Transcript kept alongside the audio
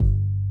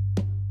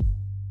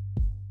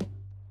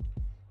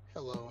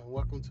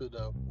welcome to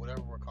the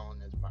whatever we're calling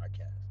this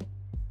podcast.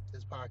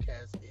 This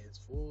podcast is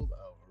full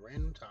of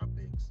random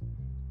topics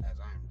as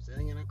I am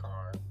sitting in a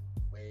car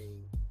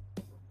waiting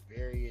for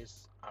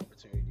various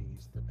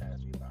opportunities to pass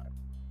me by.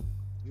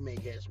 You may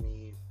catch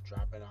me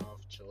dropping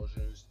off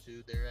children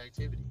to their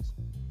activities.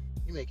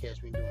 You may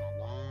catch me doing a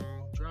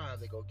long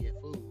drive to go get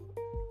food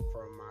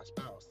from my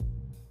spouse.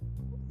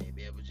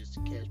 Maybe able just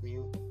to catch me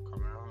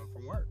coming home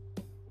from work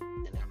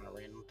and having a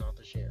random thought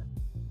to share.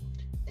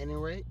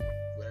 Anyway,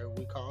 whatever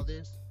we call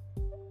this,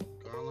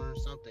 gonna learn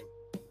something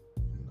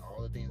and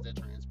all the things that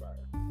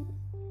transpire.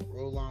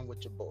 Roll on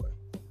with your boy.